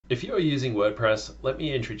If you are using WordPress, let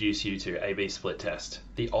me introduce you to A/B Split Test,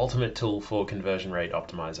 the ultimate tool for conversion rate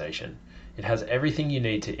optimization. It has everything you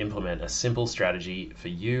need to implement a simple strategy for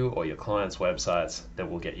you or your clients' websites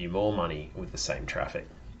that will get you more money with the same traffic.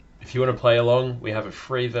 If you want to play along, we have a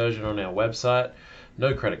free version on our website,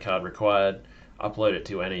 no credit card required. Upload it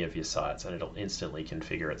to any of your sites and it'll instantly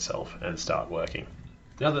configure itself and start working.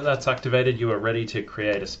 Now that that's activated, you are ready to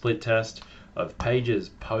create a split test of pages,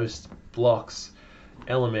 posts, blocks,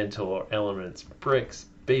 Elementor, elements, bricks,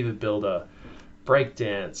 Beaver Builder,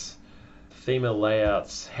 breakdance, thema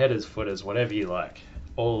layouts, headers, footers, whatever you like.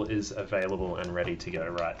 All is available and ready to go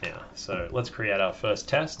right now. So let's create our first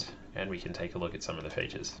test and we can take a look at some of the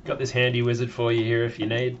features. Got this handy wizard for you here if you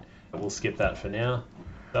need. We'll skip that for now.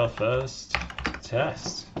 Our first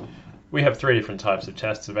test. We have 3 different types of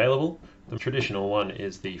tests available. The traditional one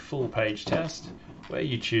is the full page test, where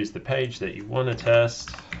you choose the page that you want to test,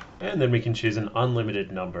 and then we can choose an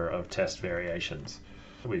unlimited number of test variations.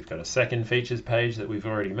 We've got a second features page that we've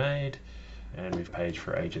already made, and we've page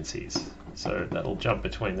for agencies. So that'll jump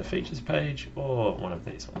between the features page or one of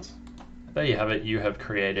these ones. There you have it, you have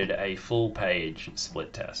created a full page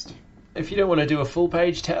split test. If you don't want to do a full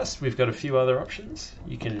page test, we've got a few other options.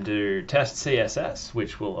 You can do test CSS,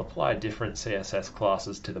 which will apply different CSS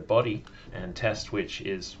classes to the body and test which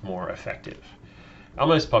is more effective. Our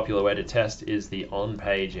most popular way to test is the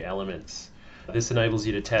on-page elements. This enables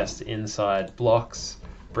you to test inside blocks,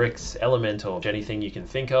 bricks, Elementor, anything you can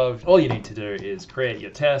think of. All you need to do is create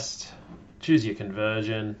your test, choose your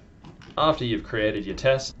conversion. After you've created your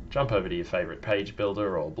test, jump over to your favorite page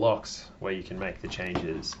builder or blocks where you can make the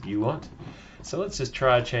changes you want. So let's just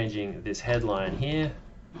try changing this headline here.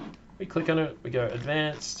 We click on it, we go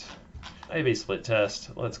advanced, A/B split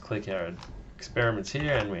test. Let's click our experiments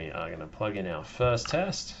here and we are going to plug in our first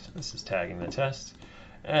test. This is tagging the test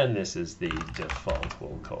and this is the default,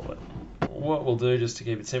 we'll call it. What we'll do just to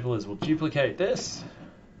keep it simple is we'll duplicate this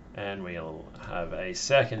and we'll have a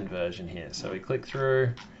second version here. So we click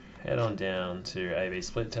through, head on down to A/B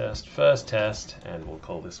split test, first test, and we'll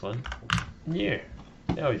call this one new.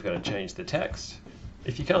 Now we've got to change the text.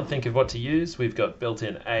 If you can't think of what to use, we've got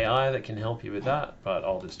built-in AI that can help you with that, but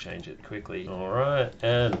I'll just change it quickly. All right,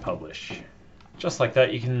 and publish. Just like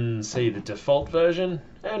that, you can see the default version,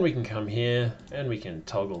 and we can come here and we can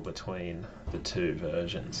toggle between the 2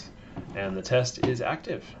 versions. And the test is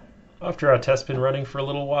active. After our test's been running for a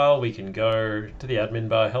little while, we can go to the admin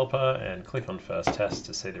bar helper and click on first test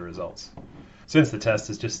to see the results. Since the test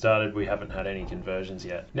has just started, we haven't had any conversions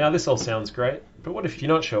yet. Now this all sounds great, but what if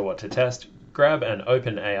you're not sure what to test? Grab an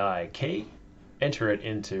OpenAI key, enter it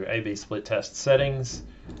into A/B split test settings.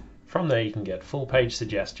 From there you can get full page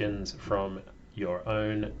suggestions from your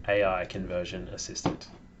own AI conversion assistant.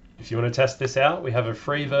 If you want to test this out, we have a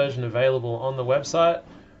free version available on the website.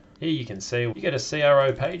 Here you can see you get a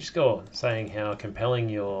CRO page score saying how compelling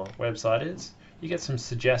your website is. You get some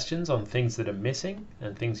suggestions on things that are missing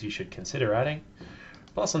and things you should consider adding.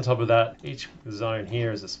 Plus on top of that, each zone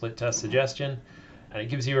here is a split test suggestion and it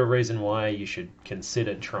gives you a reason why you should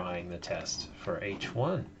consider trying the test for each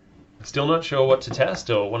one. Still not sure what to test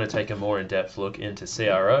or want to take a more in-depth look into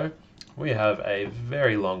CRO? We have a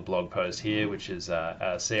very long blog post here which is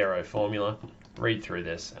a CRO formula. Read through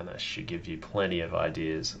this and that should give you plenty of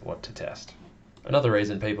ideas what to test. Another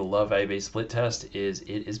reason people love A/B split test is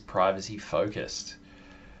it is privacy focused.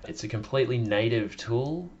 It's a completely native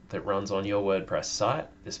tool that runs on your WordPress site.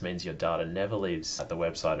 This means your data never leaves the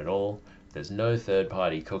website at all. There's no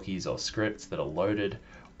third-party cookies or scripts that are loaded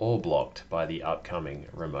or blocked by the upcoming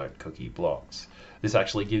remote cookie blocks. This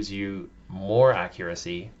actually gives you more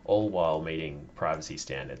accuracy, all while meeting privacy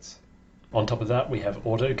standards. On top of that, we have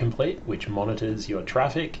autocomplete, which monitors your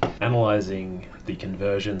traffic, analyzing the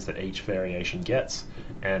conversions that each variation gets,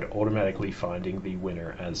 and automatically finding the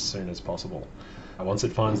winner as soon as possible. Once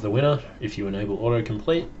it finds the winner, if you enable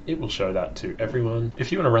autocomplete, it will show that to everyone.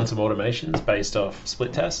 If you want to run some automations based off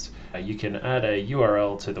split test, you can add a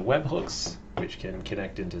URL to the webhooks, which can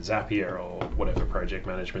connect into Zapier or whatever project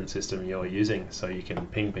management system you're using, so you can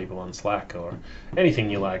ping people on Slack or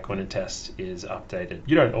anything you like when a test is updated.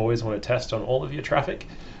 You don't always want to test on all of your traffic.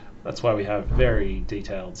 That's why we have very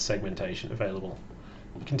detailed segmentation available.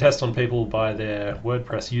 You can test on people by their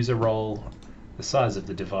WordPress user role, the size of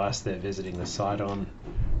the device they're visiting the site on.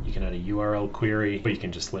 You can add a URL query, or you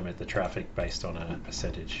can just limit the traffic based on a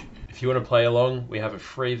percentage. If you want to play along, we have a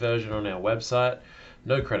free version on our website,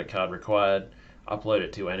 no credit card required. Upload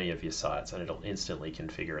it to any of your sites and it'll instantly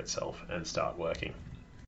configure itself and start working.